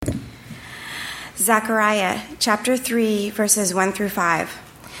Zechariah chapter 3, verses 1 through 5.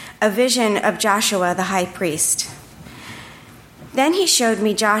 A vision of Joshua the high priest. Then he showed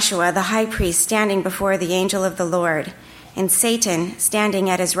me Joshua the high priest standing before the angel of the Lord, and Satan standing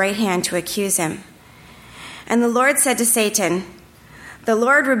at his right hand to accuse him. And the Lord said to Satan, "The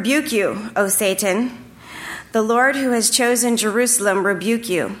Lord rebuke you, O Satan. The Lord who has chosen Jerusalem rebuke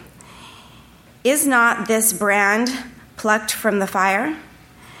you. Is not this brand plucked from the fire?"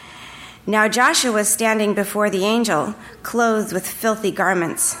 Now Joshua was standing before the angel, clothed with filthy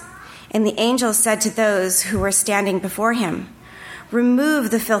garments. And the angel said to those who were standing before him,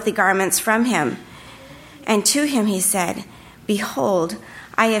 "Remove the filthy garments from him." And to him he said, "Behold,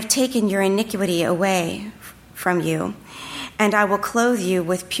 I have taken your iniquity away from you, and I will clothe you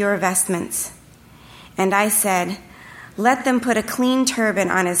with pure vestments." And I said, "Let them put a clean turban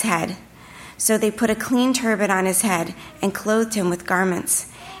on his head." So they put a clean turban on his head and clothed him with garments.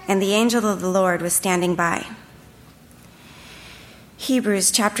 And the angel of the Lord was standing by.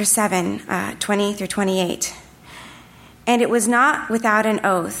 Hebrews chapter 7, 20 through 28. And it was not without an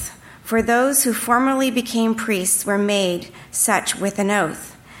oath, for those who formerly became priests were made such with an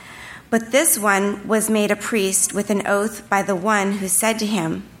oath. But this one was made a priest with an oath by the one who said to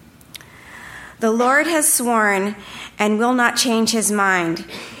him, "The Lord has sworn and will not change his mind.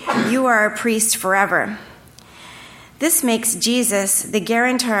 You are a priest forever." This makes Jesus the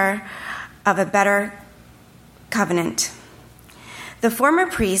guarantor of a better covenant. The former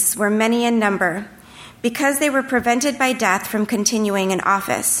priests were many in number because they were prevented by death from continuing in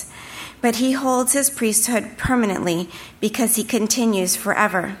office, but he holds his priesthood permanently because he continues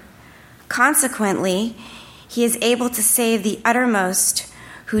forever. Consequently, he is able to save the uttermost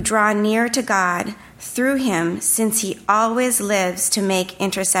who draw near to God through him, since he always lives to make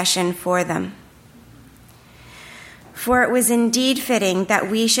intercession for them. For it was indeed fitting that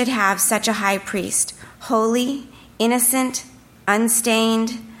we should have such a high priest, holy, innocent,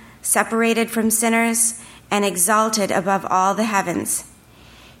 unstained, separated from sinners, and exalted above all the heavens.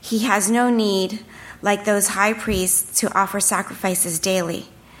 He has no need, like those high priests, to offer sacrifices daily,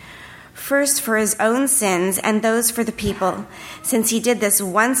 first for his own sins and those for the people, since he did this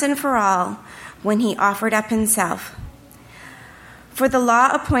once and for all when he offered up himself. For the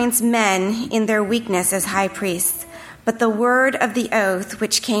law appoints men in their weakness as high priests, but the word of the oath,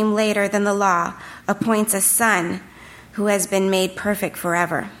 which came later than the law, appoints a son who has been made perfect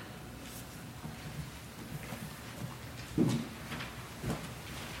forever.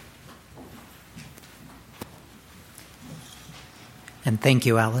 And thank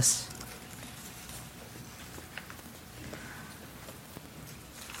you, Alice.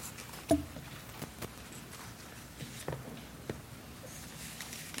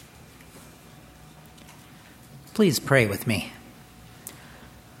 Please pray with me.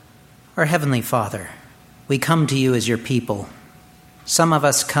 Our Heavenly Father, we come to you as your people. Some of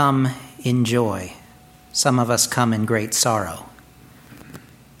us come in joy. Some of us come in great sorrow.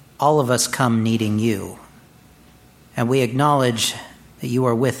 All of us come needing you. And we acknowledge that you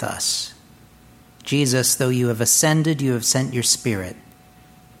are with us. Jesus, though you have ascended, you have sent your Spirit.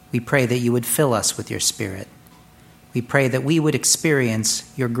 We pray that you would fill us with your Spirit. We pray that we would experience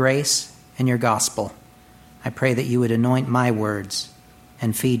your grace and your gospel. I pray that you would anoint my words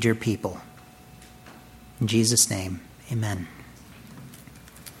and feed your people. In Jesus' name, amen.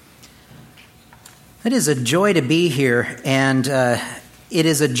 It is a joy to be here, and it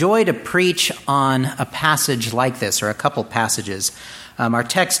is a joy to preach on a passage like this, or a couple passages. Our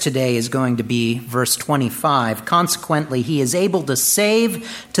text today is going to be verse 25. Consequently, he is able to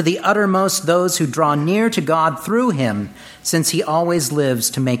save to the uttermost those who draw near to God through him, since he always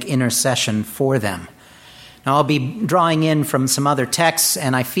lives to make intercession for them. Now, I'll be drawing in from some other texts,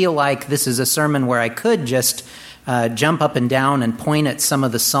 and I feel like this is a sermon where I could just jump up and down and point at some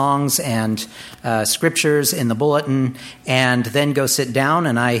of the songs and scriptures in the bulletin and then go sit down,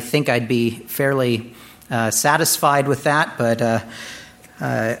 and I think I'd be fairly satisfied with that, but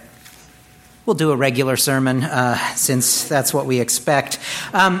we'll do a regular sermon since that's what we expect.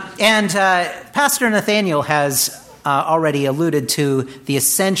 And Pastor Nathaniel has already alluded to the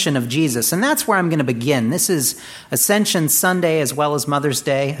ascension of Jesus, and that's where I'm going to begin. This is Ascension Sunday as well as Mother's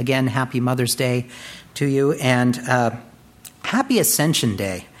Day. Again, happy Mother's Day to you, and happy Ascension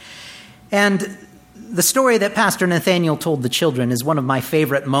Day. And the story that Pastor Nathaniel told the children is one of my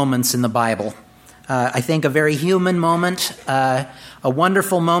favorite moments in the Bible. I think a very human moment, a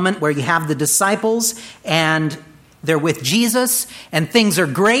wonderful moment where you have the disciples and they're with Jesus and things are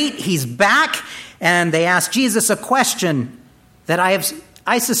great. He's back. And they ask Jesus a question that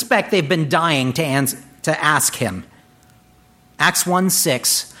I suspect they've been dying to ask him. Acts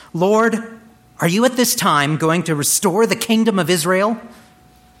 1:6, "Lord, Are you at this time going to restore the kingdom of Israel?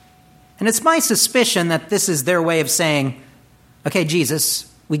 And it's my suspicion that this is their way of saying, okay,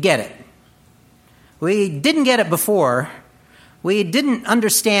 Jesus, we get it. We didn't get it before. We didn't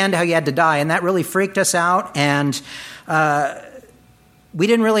understand how you had to die, and that really freaked us out, and we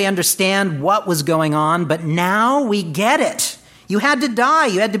didn't really understand what was going on, but now we get it. You had to die.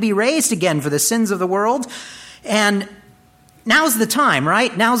 You had to be raised again for the sins of the world, and now's the time,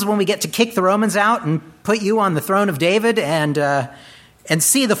 right? Now's when we get to kick the Romans out and put you on the throne of David and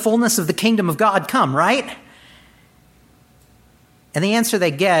see the fullness of the kingdom of God come, right? And the answer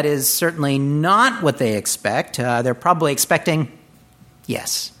they get is certainly not what they expect. They're probably expecting,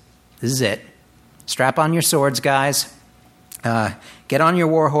 yes, this is it. Strap on your swords, guys. Get on your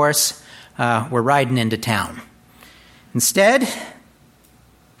war horse. We're riding into town. Instead,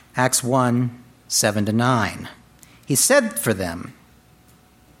 Acts 1, 7-9. He said for them,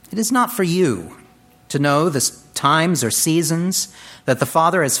 "It is not for you to know the times or seasons that the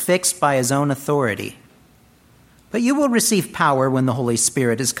Father has fixed by his own authority. But you will receive power when the Holy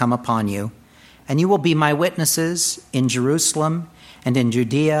Spirit has come upon you, and you will be my witnesses in Jerusalem and in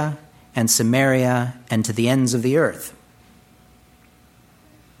Judea and Samaria and to the ends of the earth."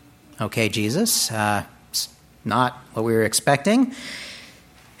 Okay, Jesus, it's not what we were expecting.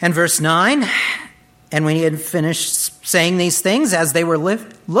 And verse 9, and when he had finished saying these things, as they were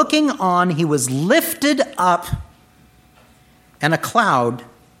looking on, he was lifted up, and a cloud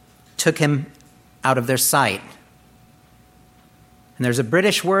took him out of their sight. And there's a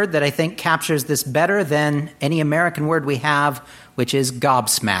British word that I think captures this better than any American word we have, which is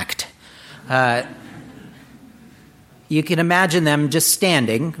gobsmacked. You can imagine them just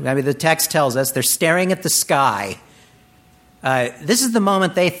standing. I mean, the text tells us they're staring at the sky. This is the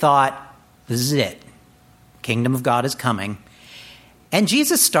moment they thought, this is it. Kingdom of God is coming. And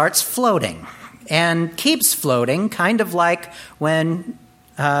Jesus starts floating and keeps floating, kind of like when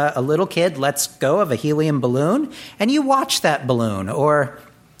a little kid lets go of a helium balloon, and you watch that balloon. Or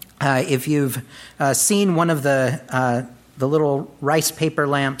if you've seen one of the little rice paper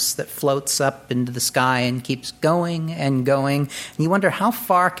lamps that floats up into the sky and keeps going and going, and you wonder, how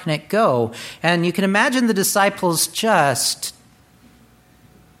far can it go? And you can imagine the disciples just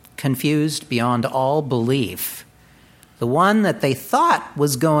confused beyond all belief. The one that they thought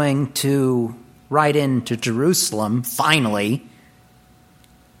was going to ride into Jerusalem, finally,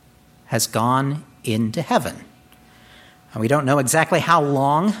 has gone into heaven. And we don't know exactly how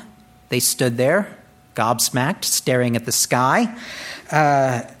long they stood there, gobsmacked, staring at the sky,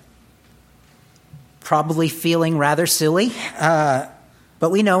 probably feeling rather silly. But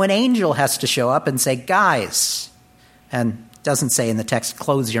we know an angel has to show up and say, guys, and it doesn't say in the text,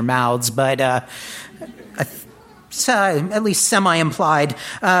 close your mouths, but at least semi-implied,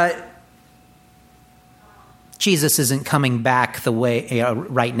 Jesus isn't coming back the way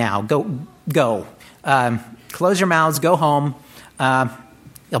right now. Go. Close your mouths. Go home.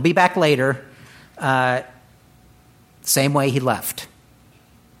 He'll be back later. Same way he left,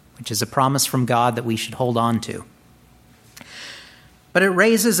 which is a promise from God that we should hold on to. But it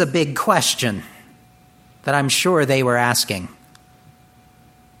raises a big question that I'm sure they were asking.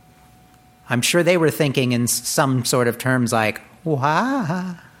 I'm sure they were thinking in some sort of terms like,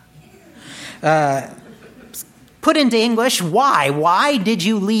 why? Put into English, why? Why did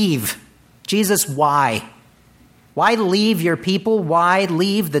you leave? Jesus, why? Why leave your people? Why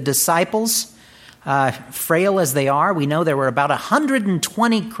leave the disciples? Frail as they are, we know there were about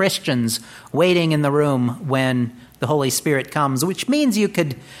 120 Christians waiting in the room when the Holy Spirit comes, which means you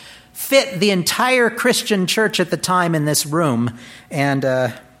could fit the entire Christian church at the time in this room and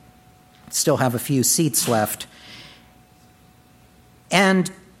still have a few seats left.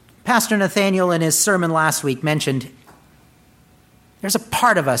 And Pastor Nathaniel in his sermon last week mentioned there's a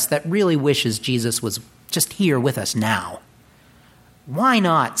part of us that really wishes Jesus was just here with us now. Why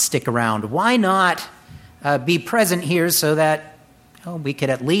not stick around? Why not be present here so that we could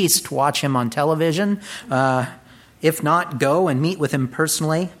at least watch him on television? If not, go and meet with him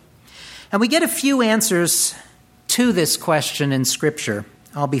personally. And we get a few answers to this question in Scripture.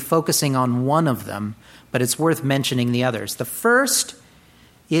 I'll be focusing on one of them, but it's worth mentioning the others. The first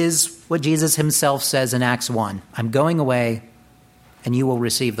is what Jesus himself says in Acts 1. I'm going away, and you will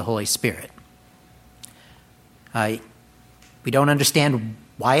receive the Holy Spirit. We don't understand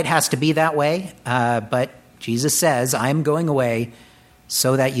why it has to be that way, but Jesus says, I'm going away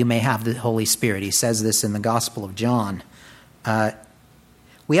so that you may have the Holy Spirit. He says this in the Gospel of John.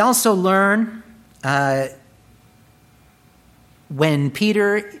 We also learn when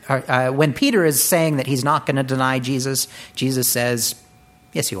Peter is saying that he's not going to deny Jesus, Jesus says,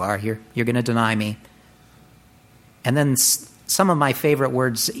 Yes, you are. You're going to deny me. And then some of my favorite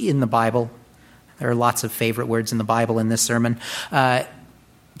words in the Bible, there are lots of favorite words in the Bible in this sermon.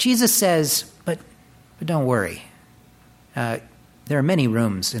 Jesus says, but don't worry. There are many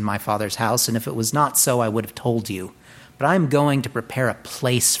rooms in my Father's house, and if it was not so, I would have told you. But I'm going to prepare a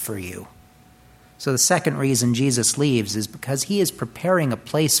place for you. So the second reason Jesus leaves is because he is preparing a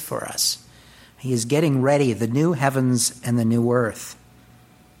place for us. He is getting ready the new heavens and the new earth.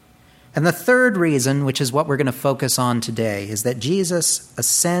 And the third reason, which is what we're going to focus on today, is that Jesus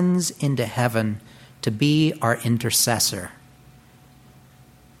ascends into heaven to be our intercessor.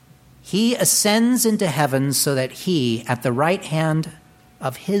 He ascends into heaven so that he, at the right hand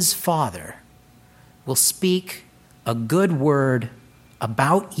of his Father, will speak a good word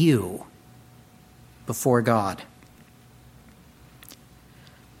about you before God.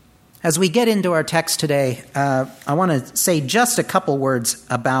 As we get into our text today, I want to say just a couple words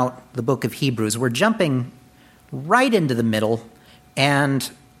about the book of Hebrews. We're jumping right into the middle, and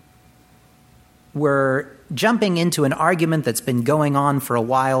we're jumping into an argument that's been going on for a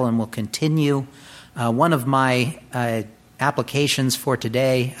while and will continue. One of my applications for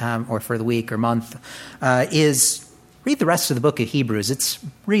today, or for the week or month, is read the rest of the book of Hebrews. It's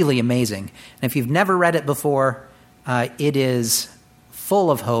really amazing. And if you've never read it before, it is full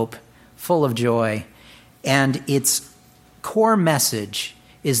of hope, full of joy, and its core message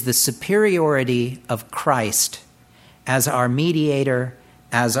is the superiority of Christ as our mediator,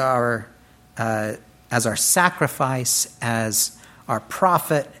 as our sacrifice, as our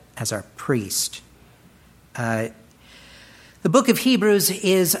prophet, as our priest. The book of Hebrews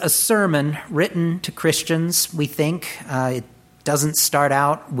is a sermon written to Christians, we think. It doesn't start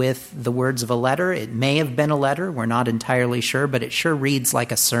out with the words of a letter. It may have been a letter. We're not entirely sure, but it sure reads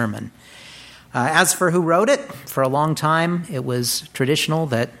like a sermon. As for who wrote it, for a long time it was traditional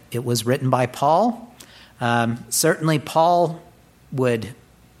that it was written by Paul. Certainly Paul would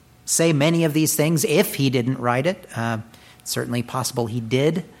say many of these things if he didn't write it. Certainly possible he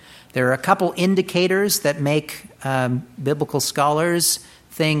did. There are a couple indicators that make biblical scholars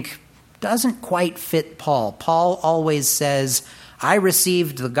think doesn't quite fit Paul. Paul always says, I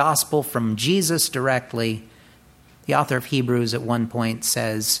received the gospel from Jesus directly. The author of Hebrews at one point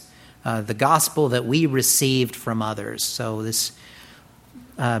says, the gospel that we received from others. So this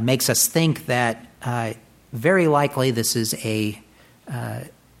makes us think that very likely this is a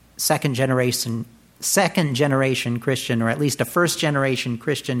second generation Christian, or at least a first generation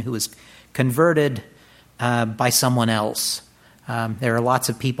Christian who was converted by someone else. There are lots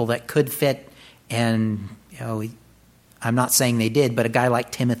of people that could fit, and I'm not saying they did, but a guy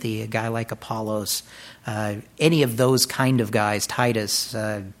like Timothy, a guy like Apollos, any of those kind of guys, Titus,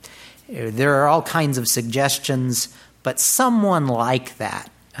 there are all kinds of suggestions, but someone like that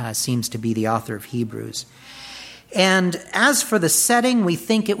seems to be the author of Hebrews. And as for the setting, we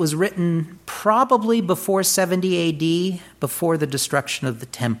think it was written probably before 70 AD, before the destruction of the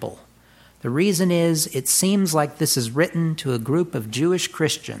temple. The reason is it seems like this is written to a group of Jewish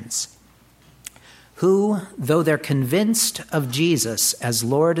Christians who, though they're convinced of Jesus as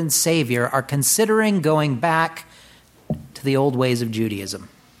Lord and Savior, are considering going back to the old ways of Judaism.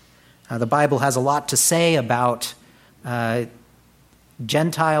 The Bible has a lot to say about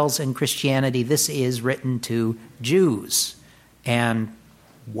Gentiles and Christianity. This is written to Jews. And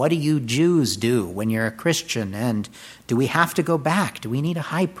what do you Jews do when you're a Christian? And do we have to go back? Do we need a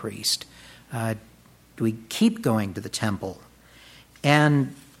high priest? Do we keep going to the temple?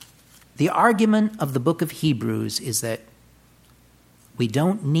 And the argument of the book of Hebrews is that we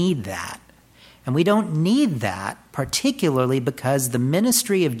don't need that. And we don't need that particularly because the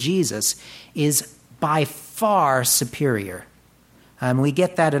ministry of Jesus is by far superior. We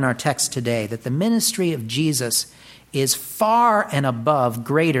get that in our text today, that the ministry of Jesus is far and above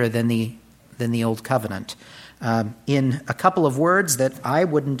greater than the Old Covenant. In a couple of words that I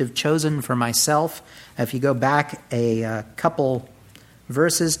wouldn't have chosen for myself, if you go back a couple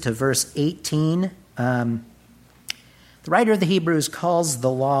verses to verse 18, the writer of the Hebrews calls the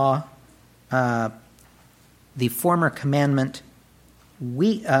law the former commandment,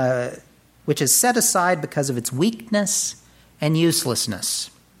 which is set aside because of its weakness and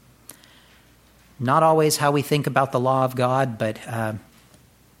uselessness. Not always how we think about the law of God, but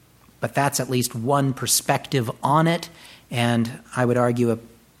that's at least one perspective on it, and I would argue a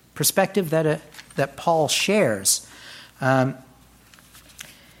perspective that Paul shares. Our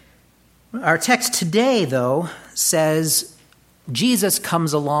text today, though, says Jesus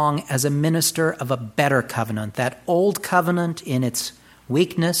comes along as a minister of a better covenant. That old covenant, in its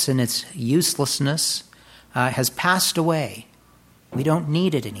weakness and its uselessness, has passed away. We don't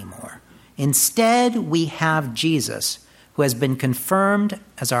need it anymore. Instead, we have Jesus, who has been confirmed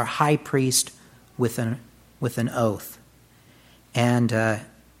as our high priest with an oath. And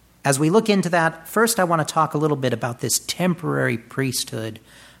as we look into that, first I want to talk a little bit about this temporary priesthood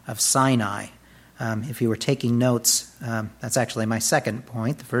of Sinai. If you were taking notes, that's actually my second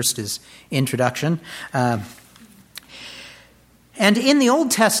point. The first is introduction. And in the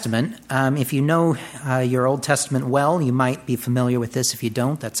Old Testament, if you know your Old Testament well, you might be familiar with this. If you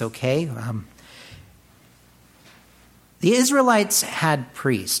don't, that's okay. The Israelites had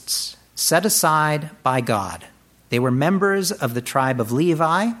priests set aside by God. They were members of the tribe of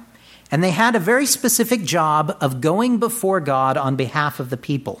Levi, and they had a very specific job of going before God on behalf of the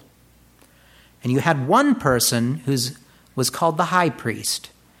people. And you had one person who was called the high priest.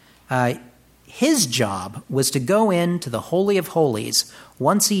 His job was to go into the Holy of Holies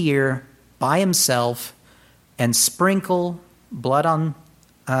once a year by himself and sprinkle blood on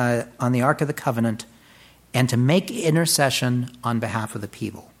the Ark of the Covenant and to make intercession on behalf of the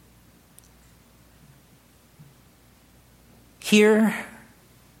people. Here,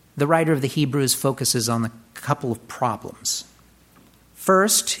 the writer of the Hebrews focuses on a couple of problems.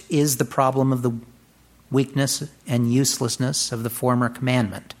 First is the problem of the weakness and uselessness of the former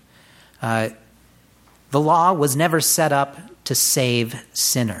commandment. The law was never set up to save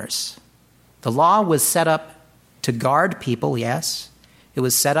sinners. The law was set up to guard people, yes. It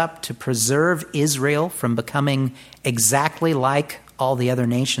was set up to preserve Israel from becoming exactly like all the other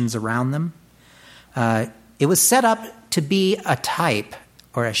nations around them. It was set up to be a type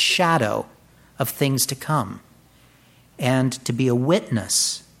or a shadow of things to come, and to be a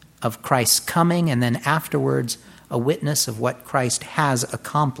witness of Christ's coming, and then afterwards a witness of what Christ has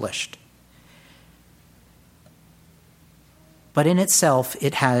accomplished. But in itself,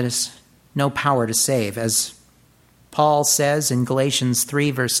 it has no power to save. As Paul says in Galatians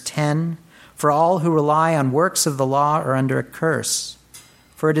 3, verse 10, "For all who rely on works of the law are under a curse.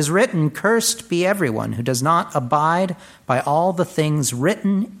 For it is written, 'Cursed be everyone who does not abide by all the things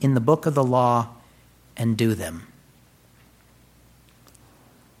written in the book of the law and do them.'"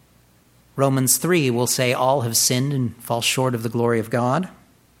 Romans 3 will say all have sinned and fall short of the glory of God.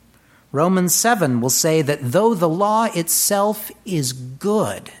 Romans 7 will say that though the law itself is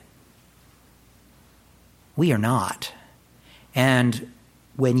good, we are not. And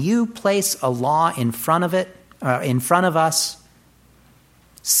when you place a law in front of us,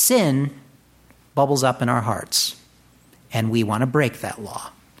 sin bubbles up in our hearts, and we want to break that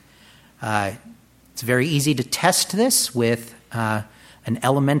law. It's very easy to test this with an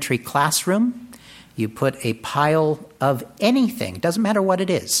elementary classroom. You put a pile of anything, doesn't matter what it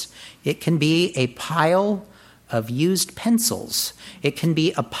is. It can be a pile of used pencils. It can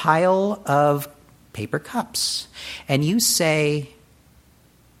be a pile of paper cups. And you say,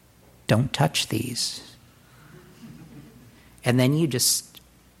 "Don't touch these." And then you just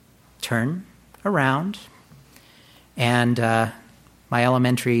turn around, and my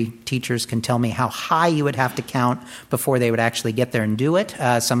elementary teachers can tell me how high you would have to count before they would actually get there and do it.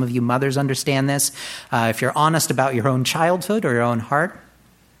 Some of you mothers understand this. If you're honest about your own childhood or your own heart,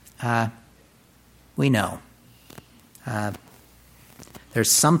 we know.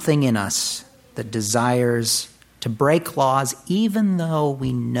 There's something in us that desires to break laws even though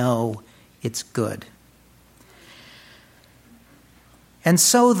we know it's good. And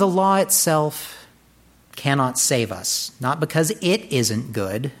so the law itself cannot save us, not because it isn't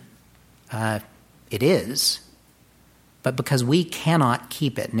good, it is, but because we cannot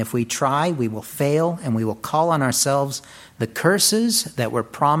keep it. And if we try, we will fail, and we will call on ourselves the curses that were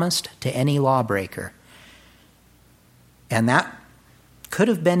promised to any lawbreaker. And that could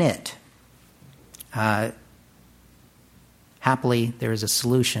have been it. Happily, there is a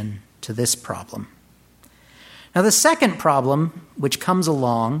solution to this problem. Now, the second problem which comes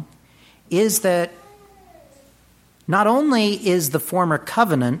along is that not only is the former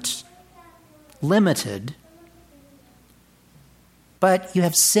covenant limited, but you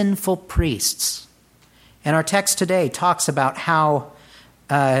have sinful priests. And our text today talks about how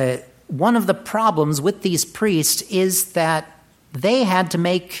one of the problems with these priests is that they had to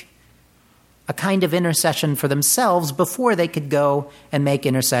make a kind of intercession for themselves before they could go and make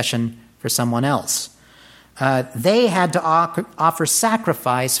intercession for someone else. They had to offer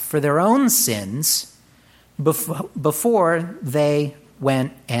sacrifice for their own sins before they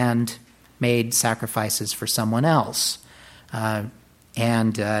went and made sacrifices for someone else.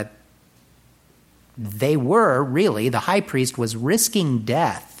 And they were really, the high priest was risking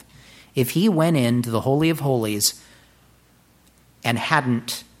death if he went into the Holy of Holies and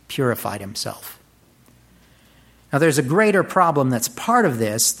hadn't purified himself. Now, there's a greater problem that's part of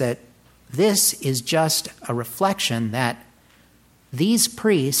this, that this is just a reflection that these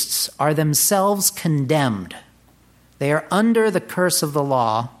priests are themselves condemned. They are under the curse of the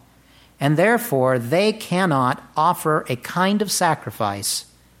law, and therefore they cannot offer a kind of sacrifice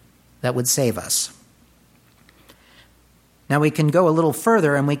that would save us. Now, we can go a little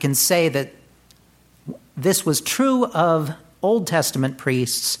further and we can say that this was true of Old Testament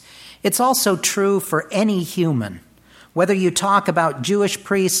priests. It's also true for any human. Whether you talk about Jewish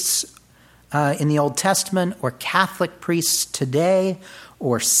priests in the Old Testament, or Catholic priests today,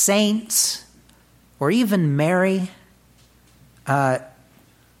 or saints, or even Mary, none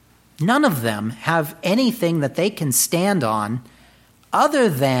of them have anything that they can stand on other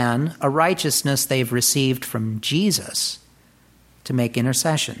than a righteousness they've received from Jesus to make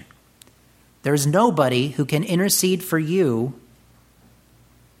intercession. There's nobody who can intercede for you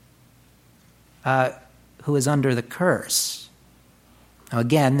who is under the curse. Now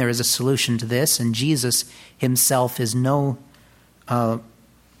again, there is a solution to this, and Jesus himself is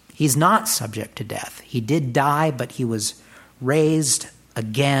he's not subject to death. He did die, but he was raised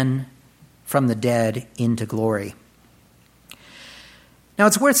again from the dead into glory. Now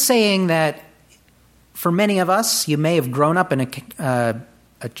it's worth saying that for many of us, you may have grown up in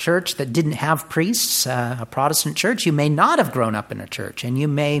a church that didn't have priests, a Protestant church. You may not have grown up in a church, and you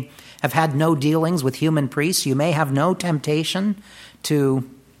may have had no dealings with human priests. You may have no temptation to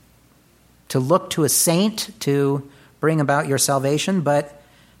look to a saint to bring about your salvation, but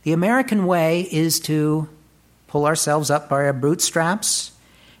the American way is to pull ourselves up by our bootstraps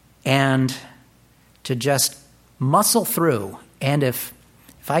and to just muscle through. And if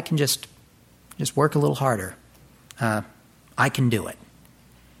I can just work a little harder, I can do it.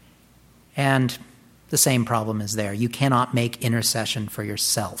 And the same problem is there. You cannot make intercession for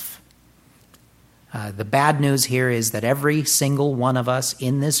yourself. The bad news here is that every single one of us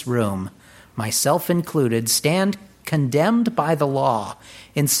in this room, myself included, stand condemned by the law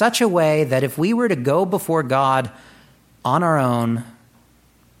in such a way that if we were to go before God on our own,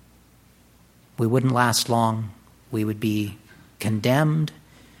 we wouldn't last long. We would be condemned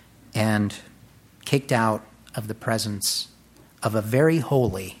and kicked out of the presence of a very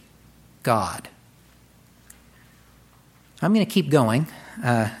holy God. I'm going to keep going.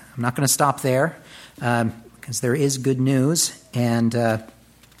 I'm not going to stop there because there is good news. And the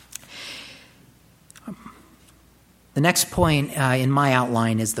next point in my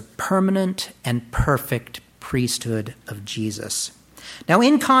outline is the permanent and perfect priesthood of Jesus. Now,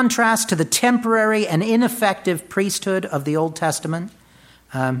 in contrast to the temporary and ineffective priesthood of the Old Testament,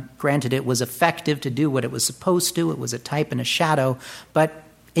 granted it was effective to do what it was supposed to, it was a type and a shadow, but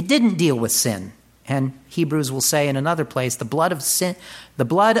it didn't deal with sin. And Hebrews will say in another place, the blood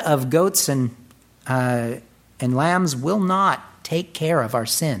of goats and lambs will not take care of our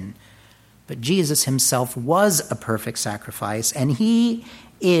sin. But Jesus himself was a perfect sacrifice, and he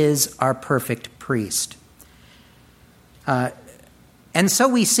is our perfect priest. And so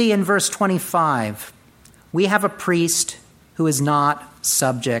we see in verse 25, we have a priest who is not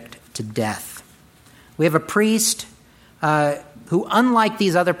subject to death. We have a priest who, unlike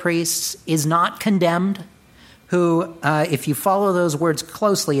these other priests, is not condemned, who, if you follow those words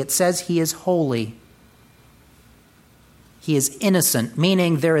closely, it says he is holy. He is innocent,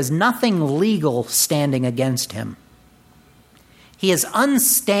 meaning there is nothing legal standing against him. He is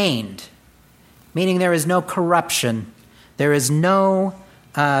unstained, meaning there is no corruption. There is nothing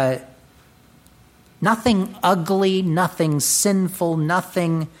ugly, nothing sinful,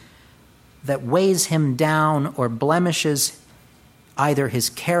 nothing that weighs him down or blemishes either his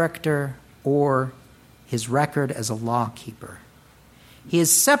character or his record as a lawkeeper. He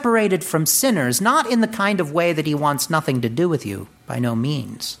is separated from sinners, not in the kind of way that he wants nothing to do with you, by no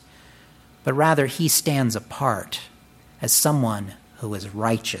means, but rather he stands apart as someone who is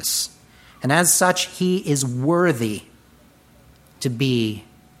righteous. And as such, he is worthy to be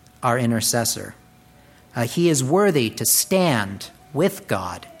our intercessor. He is worthy to stand with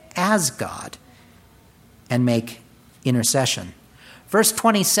God, as God, and make intercession. Verse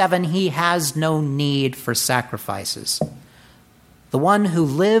 27, he has no need for sacrifices. The one who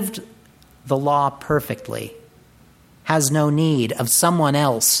lived the law perfectly has no need of someone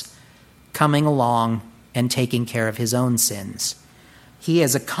else coming along and taking care of his own sins. He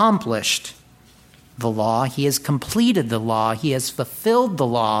has accomplished the law. He has completed the law. He has fulfilled the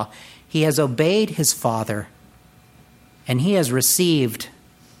law. He has obeyed his Father. And he has received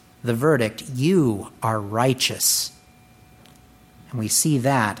the verdict, you are righteous. And we see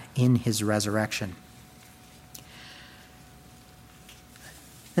that in his resurrection.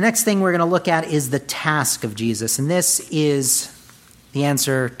 The next thing we're going to look at is the task of Jesus. And this is the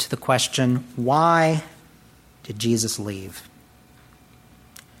answer to the question, why did Jesus leave?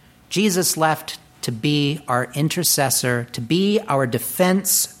 Jesus left to be our intercessor, to be our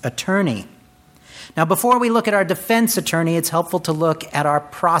defense attorney. Now, before we look at our defense attorney, it's helpful to look at our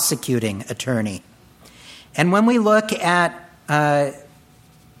prosecuting attorney. And when we look at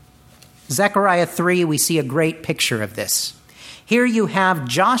Zechariah 3, we see a great picture of this. Here you have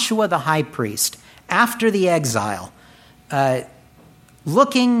Joshua the high priest, after the exile,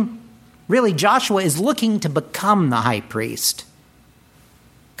 Joshua is looking to become the high priest.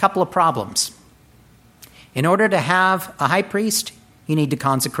 Couple of problems. In order to have a high priest, you need to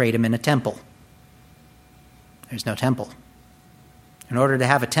consecrate him in a temple. There's no temple. In order to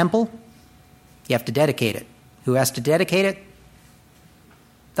have a temple, you have to dedicate it. Who has to dedicate it?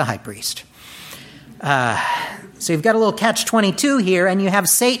 The high priest. So you've got a little catch-22 here, and you have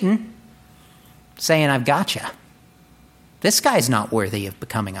Satan saying, I've got you. This guy's not worthy of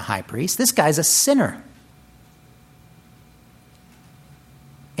becoming a high priest. This guy's a sinner.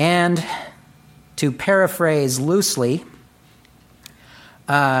 And to paraphrase loosely,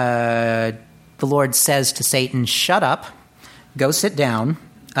 the Lord says to Satan, shut up, go sit down.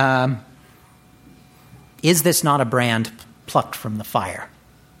 Is this not a brand plucked from the fire?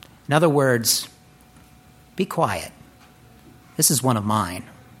 In other words, be quiet. This is one of mine.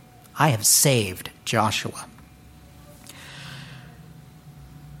 I have saved Joshua.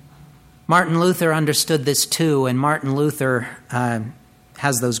 Martin Luther understood this too, and Martin Luther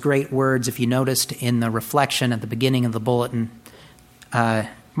has those great words, if you noticed in the reflection at the beginning of the bulletin.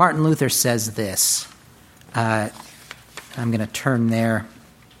 Martin Luther says this. I'm going to turn there.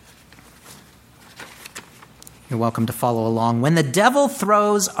 You're welcome to follow along. When the devil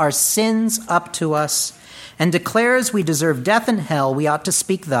throws our sins up to us and declares we deserve death and hell, we ought to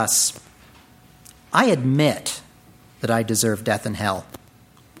speak thus. I admit that I deserve death and hell.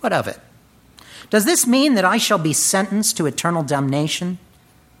 What of it? Does this mean that I shall be sentenced to eternal damnation?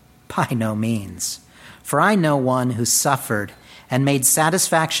 By no means. For I know one who suffered and made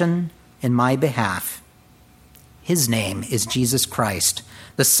satisfaction in my behalf. His name is Jesus Christ,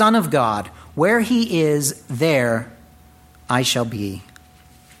 the Son of God. Where he is, there I shall be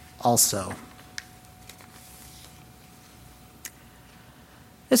also.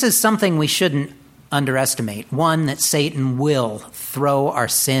 This is something we shouldn't underestimate. One, that Satan will throw our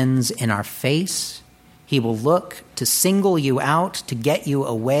sins in our face. He will look to single you out, to get you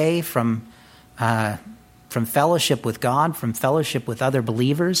away from fellowship with God, from fellowship with other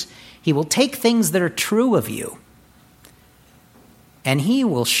believers. He will take things that are true of you, and he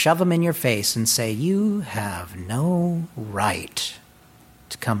will shove them in your face and say, you have no right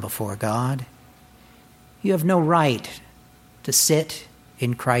to come before God. You have no right to sit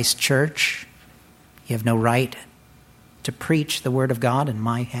in Christ's church. You have no right to preach the word of God in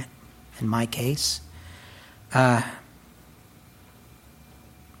my case.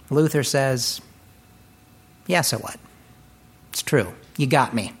 Luther says, yeah, so what? It's true. You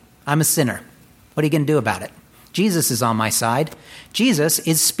got me. I'm a sinner. What are you going to do about it? Jesus is on my side. Jesus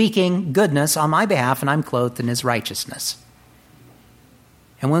is speaking goodness on my behalf, and I'm clothed in his righteousness.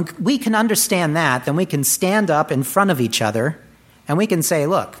 And when we can understand that, then we can stand up in front of each other, and we can say,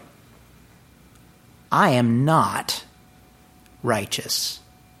 look, I am not righteous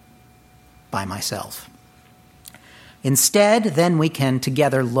by myself. Instead, then we can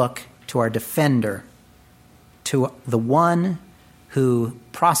together look to our defender, to the one who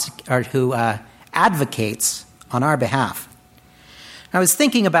advocates on our behalf. I was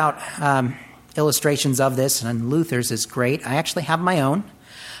thinking about illustrations of this, and Luther's is great. I actually have my own.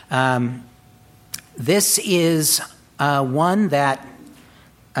 This is one that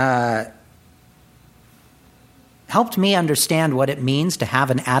helped me understand what it means to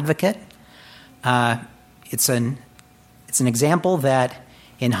have an advocate. It's an example that,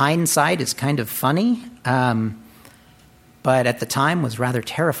 in hindsight, is kind of funny, but at the time was rather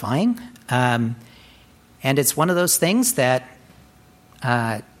terrifying. And it's one of those things that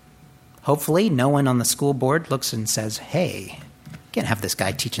hopefully no one on the school board looks and says, hey, can't have this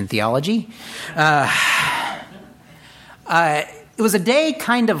guy teaching theology. It was a day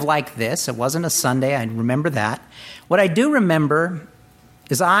kind of like this. It wasn't a Sunday. I remember that. What I do remember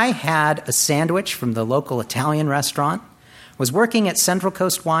is I had a sandwich from the local Italian restaurant, was working at Central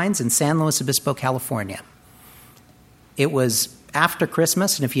Coast Wines in San Luis Obispo, California. It was after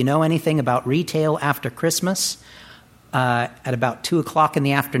Christmas, and if you know anything about retail after Christmas, at about 2 o'clock in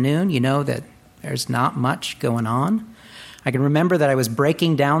the afternoon, you know that there's not much going on. I can remember that I was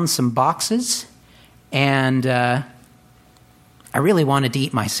breaking down some boxes, and I really wanted to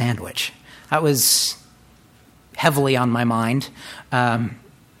eat my sandwich. That was heavily on my mind.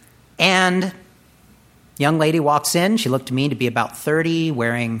 And young lady walks in. She looked to me to be about 30,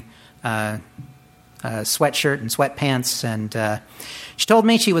 wearing a sweatshirt and sweatpants. And she told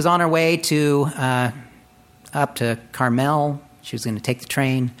me she was on her way up to Carmel. She was going to take the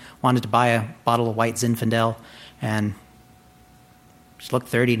train, wanted to buy a bottle of white Zinfandel. And she looked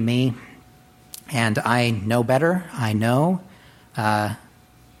 30 to me. And I know better. I know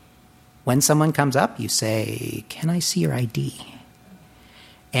when someone comes up, you say, "Can I see your ID?"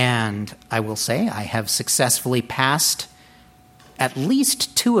 And I will say I have successfully passed at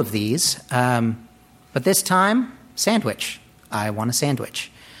least 2 of these. But this time, sandwich. I want a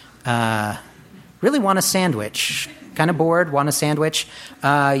sandwich. Really want a sandwich. Kind of bored, want a sandwich.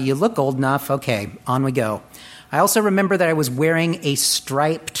 You look old enough. Okay, on we go. I also remember that I was wearing a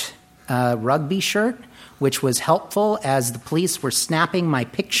striped rugby shirt, which was helpful as the police were snapping my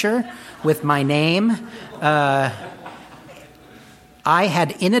picture with my name. I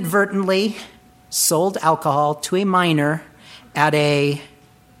had inadvertently sold alcohol to a minor at a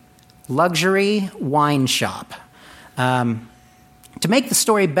luxury wine shop. To make the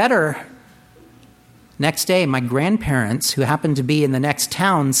story better, next day, my grandparents, who happened to be in the next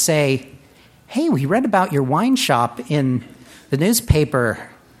town, say, "Hey, we read about your wine shop in the newspaper."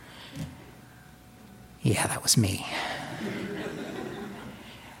 Yeah, that was me.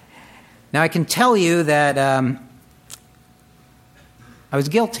 Now, I can tell you that I was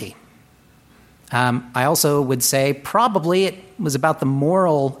guilty. I also would say probably it was about the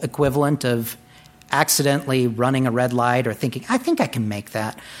moral equivalent of accidentally running a red light or thinking, I think I can make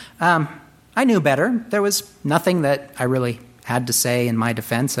that. I knew better. There was nothing that I really had to say in my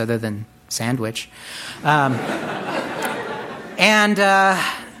defense other than sandwich. And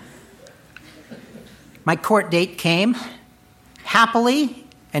my court date came happily.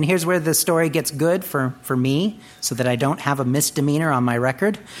 And here's where the story gets good for me, so that I don't have a misdemeanor on my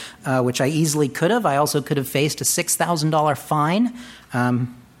record, which I easily could have. I also could have faced a $6,000 fine.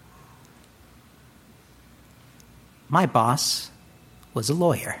 My boss was a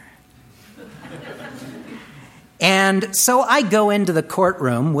lawyer. And so I go into the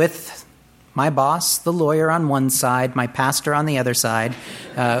courtroom with my boss, the lawyer on one side, my pastor on the other side,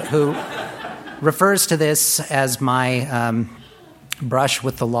 who refers to this as my brush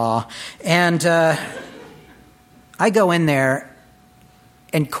with the law. And I go in there,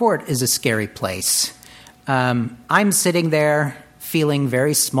 and court is a scary place. I'm sitting there feeling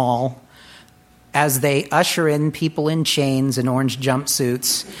very small as they usher in people in chains and orange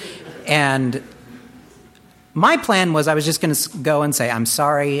jumpsuits. And my plan was I was just going to go and say, "I'm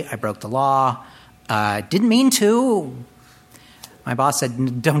sorry, I broke the law. Didn't mean to." My boss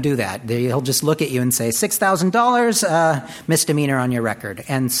said, "Don't do that. He'll just look at you and say, $6,000, misdemeanor on your record."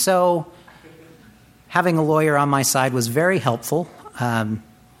 And so having a lawyer on my side was very helpful.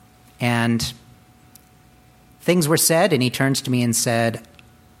 And things were said, and he turns to me and said,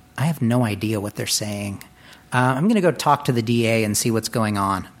 "I have no idea what they're saying. I'm going to go talk to the DA and see what's going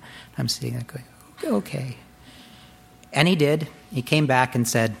on." I'm sitting there going, "Okay." And he did. He came back and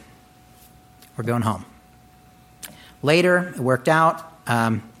said, "We're going home." Later, it worked out.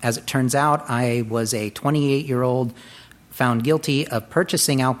 As it turns out, I was a 28-year-old found guilty of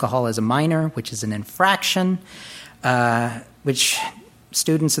purchasing alcohol as a minor, which is an infraction, which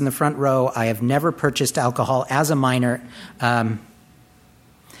students in the front row, I have never purchased alcohol as a minor.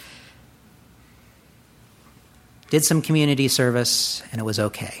 Did some community service, and it was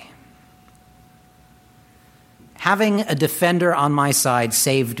okay. Having a defender on my side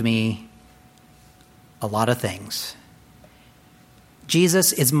saved me a lot of things.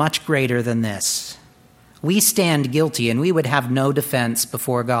 Jesus is much greater than this. We stand guilty, and we would have no defense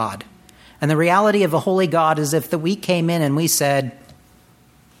before God. And the reality of a holy God is if we came in and we said,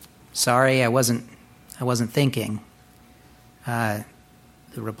 "Sorry, I wasn't thinking," the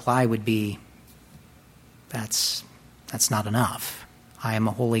reply would be, that's not enough. I am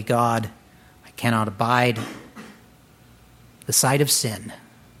a holy God. I cannot abide the sight of sin.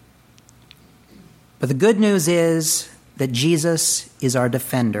 But the good news is that Jesus is our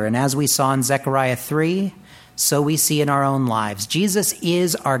defender. And as we saw in Zechariah 3, so we see in our own lives. Jesus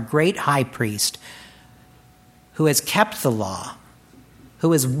is our great high priest who has kept the law,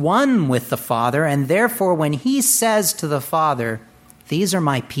 who is one with the Father, and therefore when he says to the Father, "These are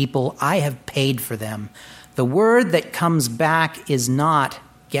my people, I have paid for them," the word that comes back is not,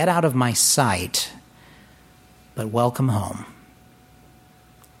 "Get out of my sight," but "Welcome home.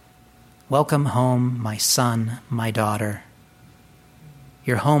 Welcome home, my son, my daughter.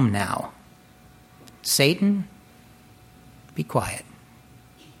 You're home now. Satan, Be quiet.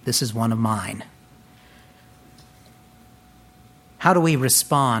 This is one of mine. How do we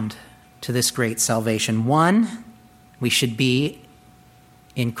respond to this great salvation? One, we should be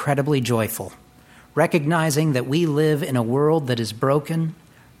incredibly joyful, recognizing that we live in a world that is broken,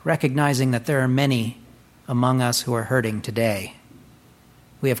 recognizing that there are many among us who are hurting today.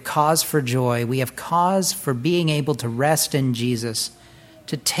 We have cause for joy. We have cause for being able to rest in Jesus,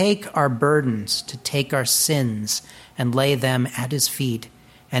 to take our burdens, to take our sins and lay them at his feet,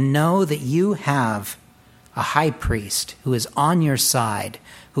 and know that you have a high priest who is on your side,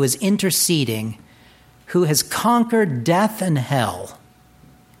 who is interceding, who has conquered death and hell,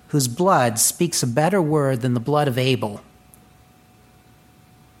 whose blood speaks a better word than the blood of Abel.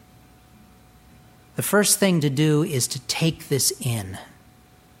 The first thing to do is to take this in.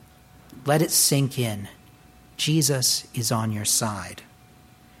 Let it sink in. Jesus is on your side.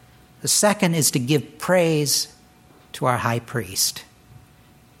 The second is to give praise to our high priest,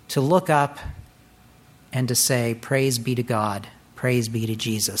 to look up and to say, praise be to God, praise be to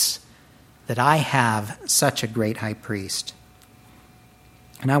Jesus, that I have such a great high priest.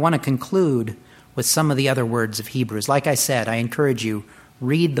 And I want to conclude with some of the other words of Hebrews. Like I said, I encourage you,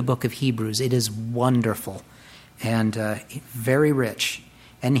 read the book of Hebrews. It is wonderful and very rich.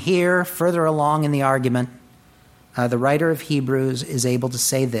 And here, further along in the argument, the writer of Hebrews is able to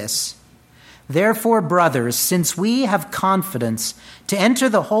say this: "Therefore, brothers, since we have confidence to enter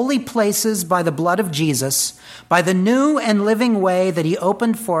the holy places by the blood of Jesus, by the new and living way that he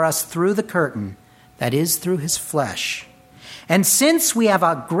opened for us through the curtain, that is, through his flesh, and since we have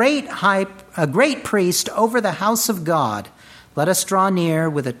a great priest over the house of God, let us draw near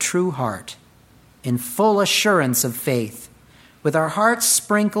with a true heart, in full assurance of faith, with our hearts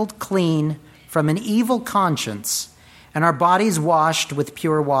sprinkled clean from an evil conscience, and our bodies washed with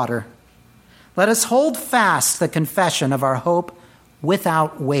pure water. Let us hold fast the confession of our hope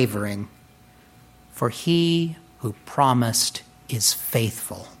without wavering, for he who promised is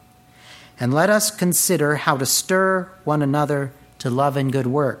faithful. And let us consider how to stir one another to love and good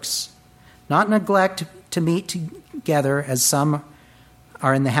works, not neglect to meet together as some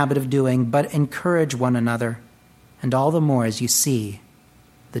are in the habit of doing, but encourage one another, and all the more as you see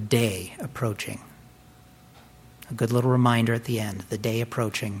the day approaching." A good little reminder at the end, the day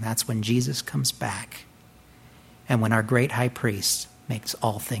approaching. That's when Jesus comes back and when our great high priest makes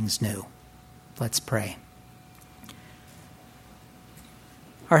all things new. Let's pray.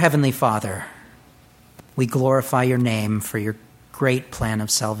 Our Heavenly Father, we glorify your name for your great plan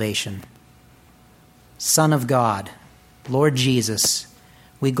of salvation. Son of God, Lord Jesus,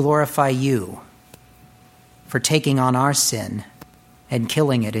 we glorify you for taking on our sin and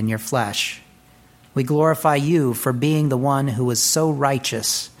killing it in your flesh. We glorify you for being the one who was so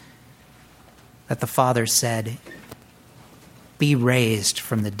righteous that the Father said, "Be raised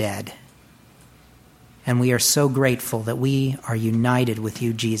from the dead." And we are so grateful that we are united with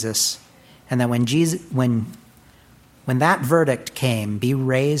you, Jesus, and that when that verdict came, "Be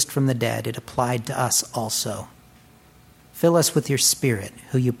raised from the dead," it applied to us also. Fill us with your Spirit,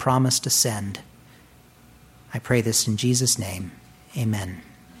 who you promised to send. I pray this in Jesus' name. Amen.